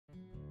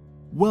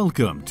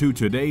Welcome to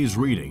today's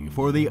reading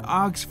for the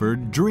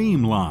Oxford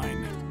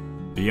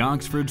Dreamline. The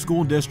Oxford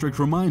School District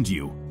reminds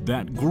you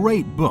that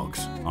great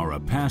books are a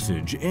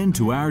passage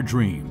into our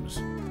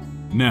dreams.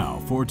 Now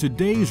for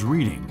today's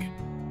reading.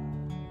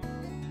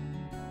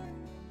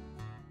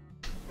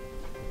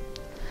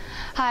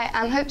 Hi,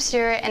 I'm Hope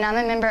Stewart and I'm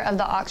a member of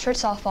the Oxford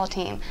softball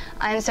team.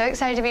 I am so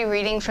excited to be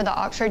reading for the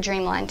Oxford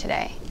Dreamline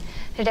today.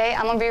 Today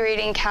I'm going to be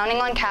reading Counting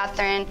on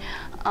Katherine,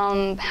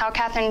 How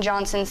Katherine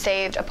Johnson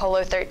Saved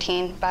Apollo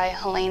 13 by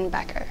Helaine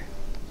Becker.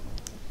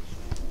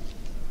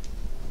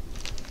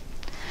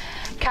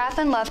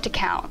 Katherine loved to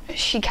count.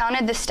 She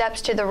counted the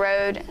steps to the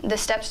road, the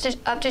steps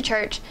up to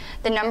church,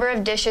 the number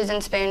of dishes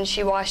and spoons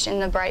she washed in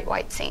the bright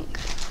white sink.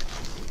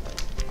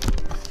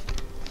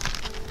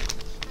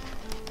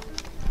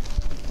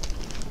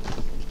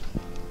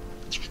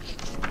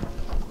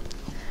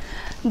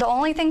 The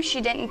only thing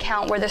she didn't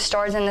count were the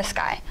stars in the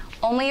sky.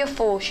 Only a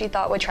fool, she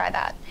thought, would try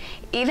that.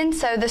 Even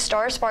so, the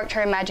stars sparked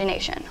her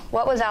imagination.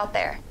 What was out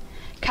there?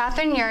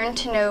 Katherine yearned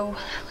to know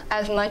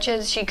as much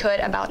as she could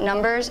about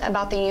numbers,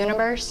 about the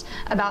universe,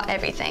 about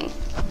everything.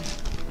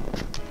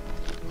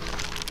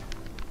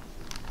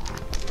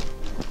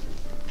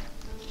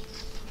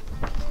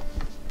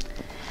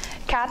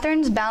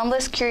 Katherine's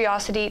boundless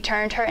curiosity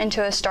turned her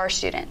into a star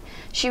student.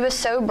 She was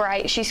so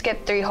bright, she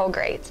skipped 3 whole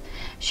grades.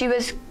 She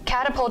was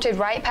catapulted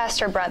right past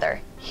her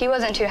brother. He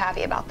wasn't too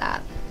happy about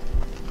that.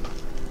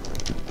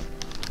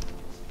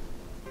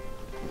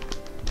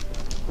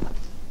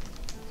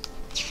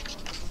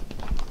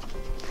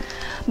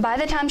 By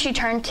the time she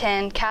turned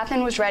 10,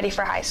 Katherine was ready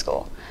for high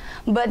school.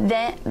 But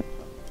then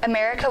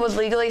America was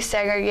legally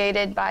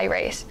segregated by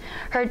race.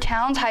 Her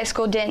town's high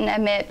school didn't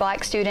admit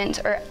black students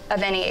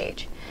of any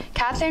age.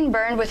 Katherine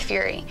burned with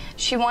fury.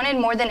 She wanted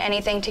more than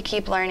anything to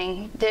keep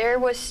learning. There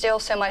was still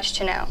so much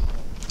to know.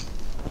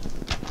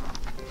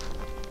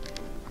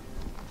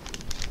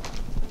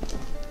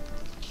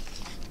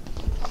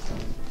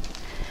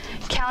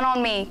 Count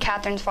on me,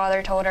 Katherine's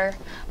father told her.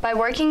 By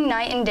working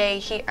night and day,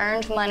 he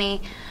earned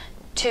money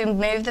to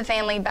move the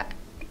family back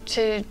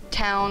to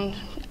town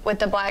with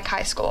the black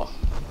high school.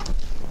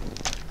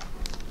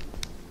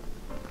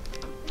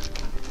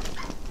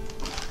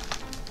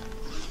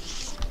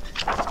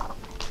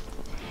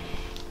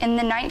 In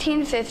the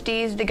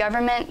 1950s, the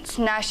government's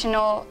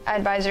National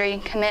Advisory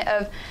Committee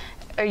of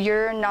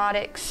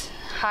Aeronautics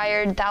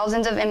hired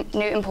thousands of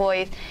new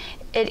employees.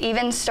 It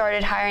even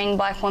started hiring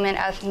black women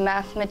as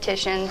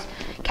mathematicians.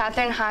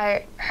 Katherine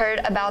heard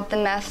about the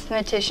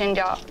mathematician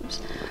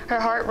jobs. Her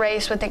heart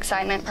raced with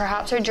excitement.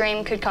 Perhaps her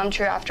dream could come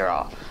true after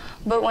all.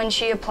 But when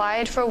she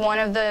applied for one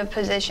of the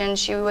positions,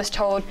 she was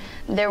told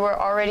they were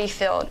already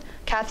filled.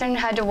 Katherine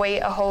had to wait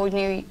a whole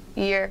new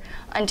year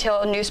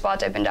until new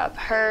spots opened up.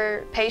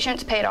 Her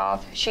patience paid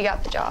off. She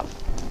got the job.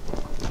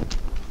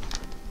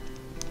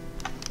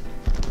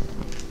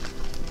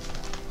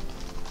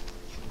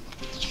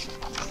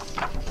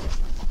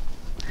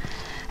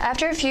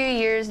 After a few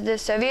years, the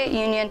Soviet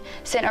Union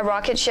sent a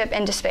rocket ship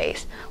into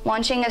space,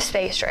 launching a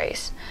space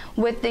race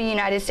with the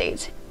United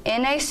States.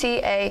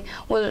 NACA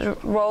was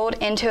rolled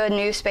into a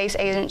new space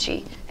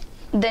agency,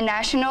 the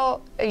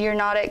National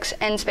Aeronautics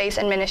and Space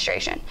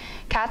Administration.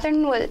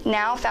 Katherine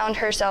now found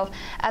herself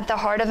at the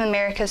heart of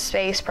America's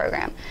space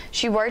program.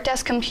 She worked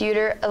as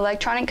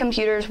electronic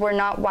computers were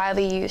not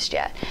widely used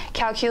yet,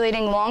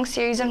 calculating long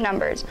series of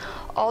numbers.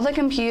 All the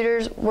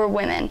computers were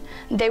women.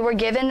 They were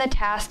given the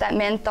tasks that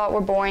men thought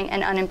were boring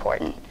and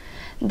unimportant.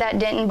 That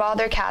didn't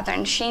bother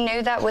Katherine. She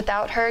knew that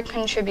without her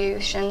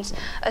contributions,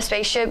 a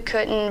spaceship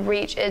couldn't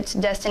reach its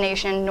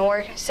destination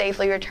nor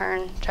safely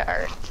return to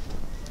Earth.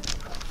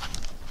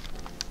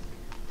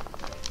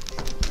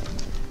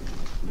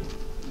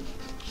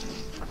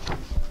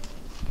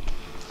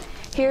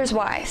 Here's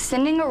why.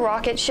 Sending a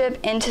rocket ship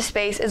into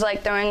space is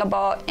like throwing a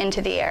ball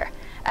into the air.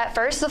 At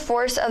first, the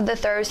force of the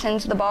throw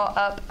sends the ball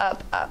up,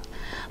 up, up.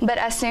 But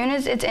as soon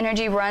as its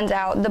energy runs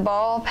out, the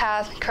ball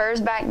path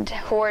curves back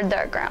toward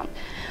the ground.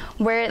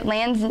 Where it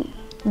lands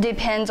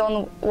depends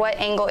on what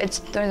angle it's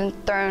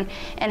thrown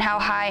and how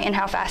high and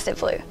how fast it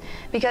flew.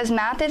 Because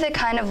math is a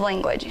kind of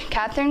language,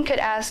 Katherine could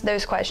ask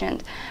those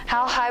questions.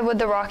 How high would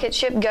the rocket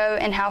ship go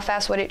and how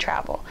fast would it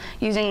travel?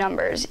 Using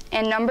numbers.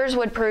 And numbers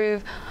would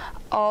prove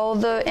all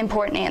the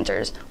important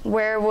answers.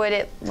 Where would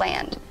it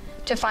land?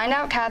 To find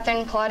out,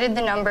 Katherine plotted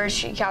the numbers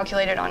she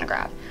calculated on a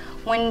graph.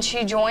 When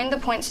she joined the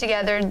points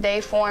together,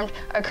 they formed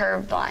a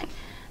curved line.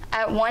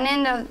 At one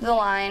end of the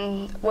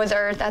line was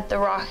Earth at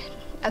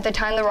the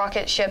time the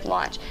rocket ship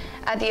launched.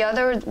 At the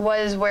other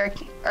was where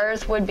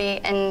Earth would be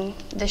and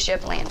the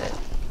ship landed.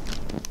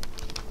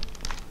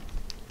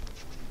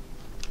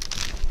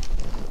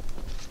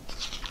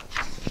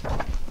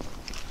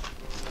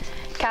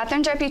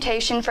 Katherine's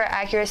reputation for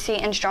accuracy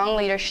and strong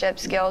leadership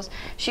skills,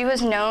 she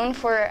was known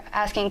for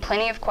asking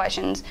plenty of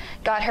questions,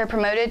 got her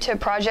promoted to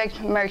Project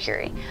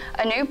Mercury,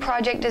 a new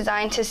project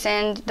designed to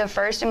send the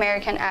first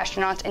American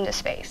astronauts into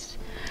space.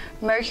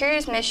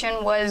 Mercury's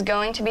mission was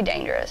going to be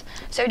dangerous.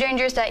 So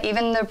dangerous that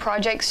even the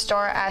Project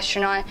Star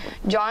astronaut,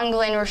 John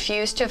Glenn,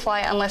 refused to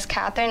fly unless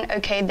Katherine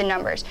okayed the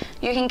numbers.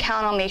 "You can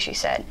count on me," she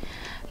said.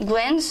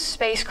 Glenn's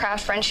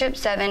spacecraft Friendship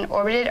 7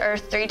 orbited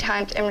Earth 3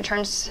 times and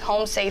returned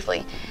home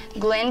safely.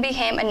 Glenn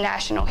became a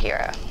national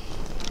hero.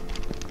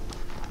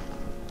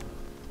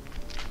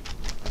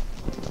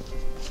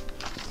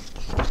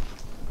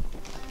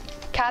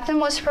 Katherine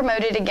was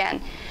promoted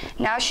again.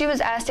 Now she was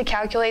asked to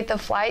calculate the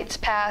flight's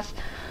path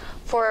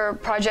for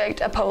Project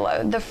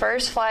Apollo, the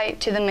first flight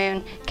to the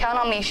moon. "Count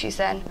on me," she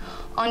said.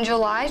 On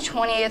July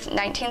 20th,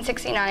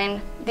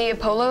 1969, the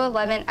Apollo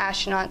 11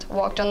 astronauts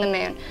walked on the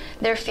moon.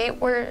 Their feats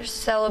were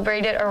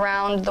celebrated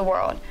around the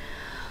world.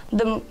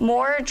 The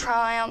more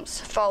triumphs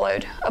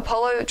followed.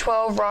 Apollo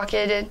 12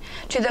 rocketed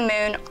to the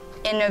moon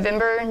in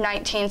November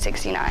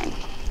 1969.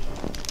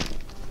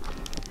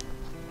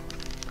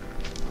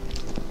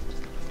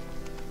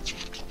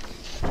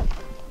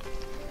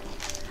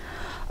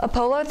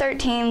 Apollo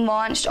 13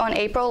 launched on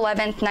April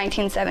 11,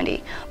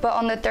 1970, but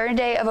on the third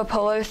day of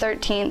Apollo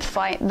 13's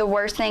flight, the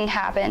worst thing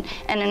happened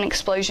and an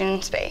explosion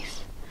in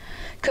space.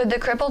 Could the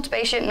crippled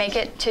spaceship make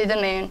it to the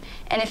moon?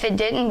 And if it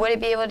didn't, would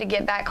it be able to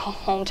get back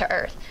home to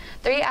Earth?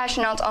 3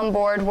 astronauts on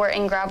board were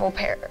in grave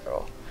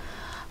peril.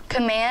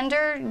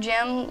 Commander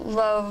Jim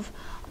Love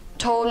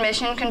told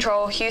Mission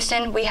Control,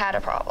 "Houston, we had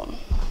a problem."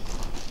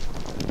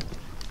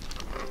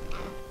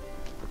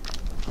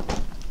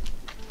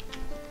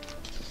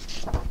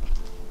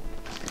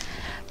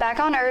 Back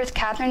on Earth,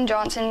 Katherine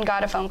Johnson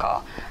got a phone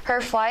call.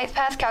 Her flight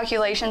path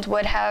calculations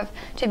would have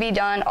to be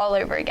done all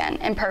over again,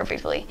 and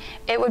perfectly.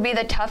 It would be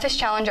the toughest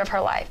challenge of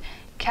her life.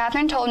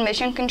 Katherine told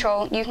Mission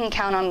Control, "You can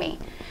count on me."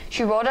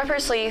 She rolled up her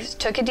sleeves,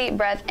 took a deep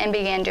breath, and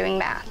began doing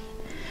math.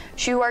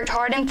 She worked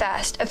hard and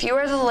fast. A few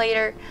hours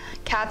later,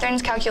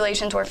 Katherine's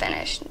calculations were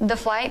finished. The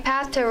flight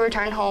path to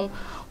return home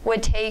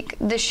would take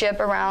the ship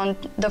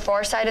around the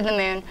far side of the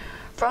moon.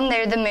 From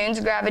there, the moon's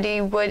gravity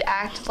would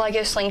act like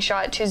a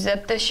slingshot to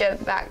zip the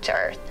ship back to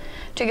Earth.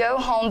 To go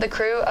home, the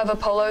crew of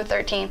Apollo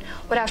 13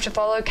 would have to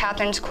follow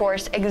Katherine's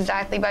course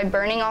exactly by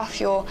burning off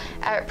fuel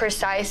at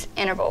precise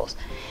intervals.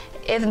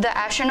 If the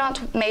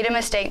astronauts made a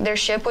mistake, their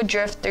ship would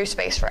drift through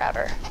space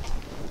forever.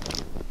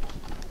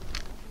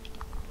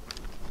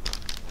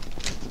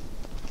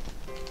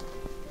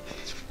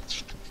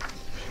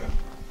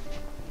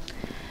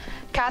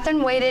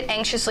 Katherine waited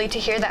anxiously to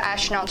hear the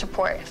astronauts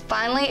report.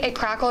 Finally, it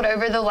crackled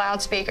over the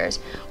loudspeakers.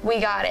 "We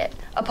got it."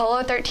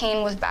 Apollo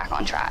 13 was back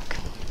on track.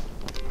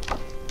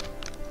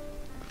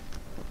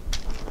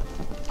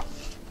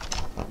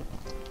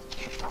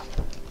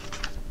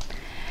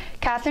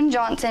 Katherine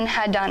Johnson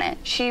had done it.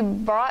 She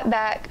brought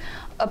back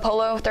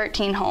Apollo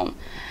 13 home.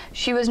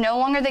 She was no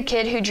longer the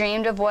kid who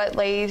dreamed of what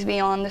lays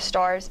beyond the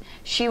stars.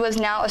 She was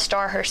now a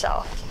star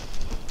herself.